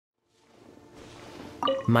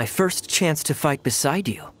My first chance to fight beside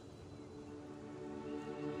you.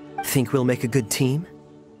 Think we'll make a good team?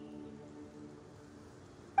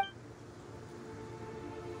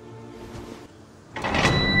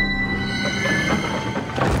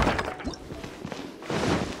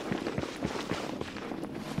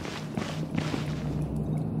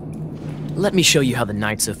 Let me show you how the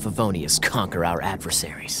Knights of Favonious conquer our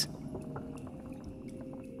adversaries.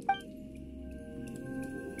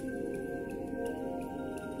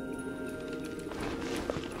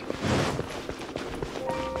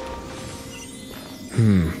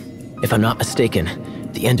 If I'm not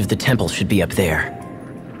mistaken, the end of the temple should be up there.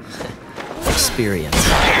 Experience.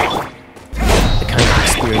 The kind of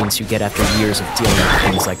experience you get after years of dealing with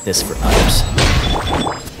things like this for others.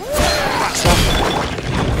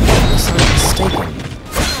 Unless I'm mistaken,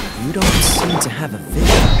 you don't seem to have a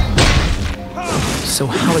vision. So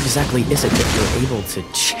how exactly is it that you're able to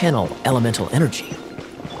channel elemental energy?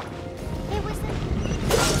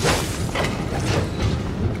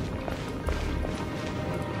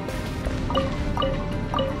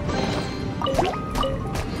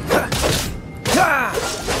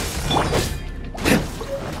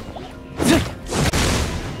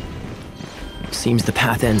 Seems the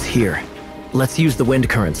path ends here. Let's use the wind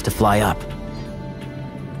currents to fly up.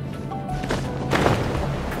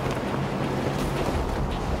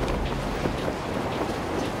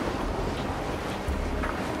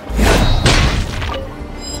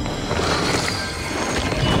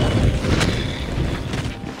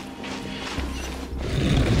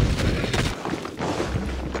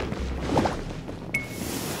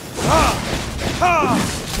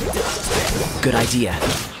 Good idea.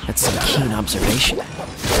 That's some keen observation.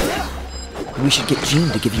 We should get Jean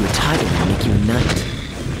to give you a title and make you a knight.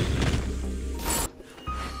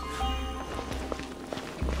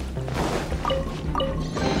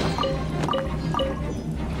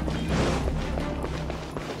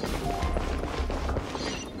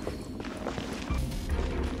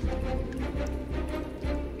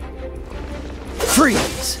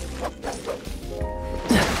 Freeze!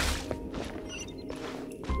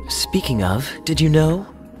 Speaking of, did you know?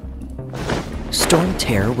 Storm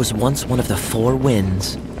Terror was once one of the 4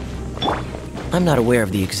 winds. I'm not aware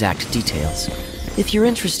of the exact details. If you're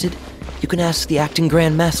interested, you can ask the acting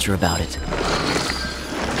Grand Master about it.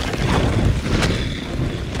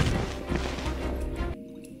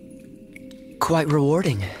 Quite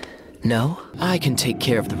rewarding. No? I can take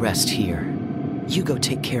care of the rest here. You go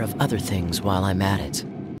take care of other things while I'm at it.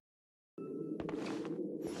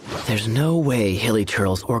 There's no way Hilly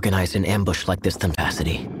Turtles organized an ambush like this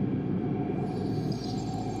Thempacity.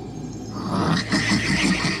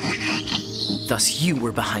 Thus you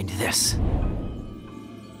were behind this.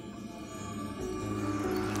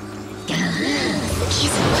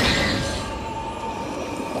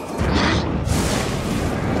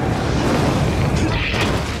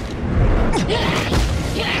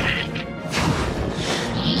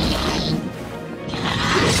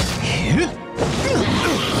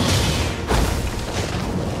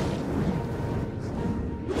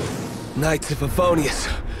 Knights of Favonious,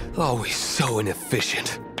 always so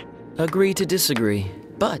inefficient. Agree to disagree,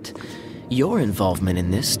 but your involvement in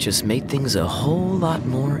this just made things a whole lot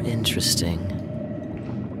more interesting.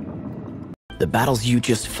 The battles you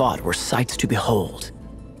just fought were sights to behold.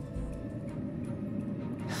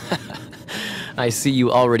 I see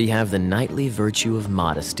you already have the knightly virtue of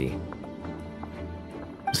modesty.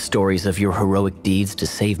 Stories of your heroic deeds to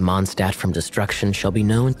save Mondstadt from destruction shall be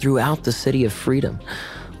known throughout the City of Freedom,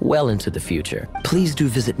 well into the future. Please do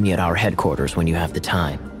visit me at our headquarters when you have the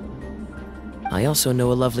time. I also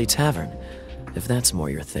know a lovely tavern, if that's more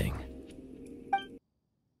your thing.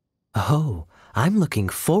 Oh, I'm looking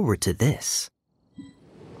forward to this.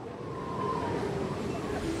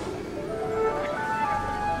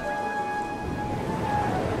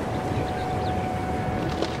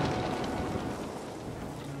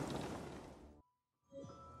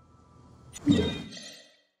 Yeah.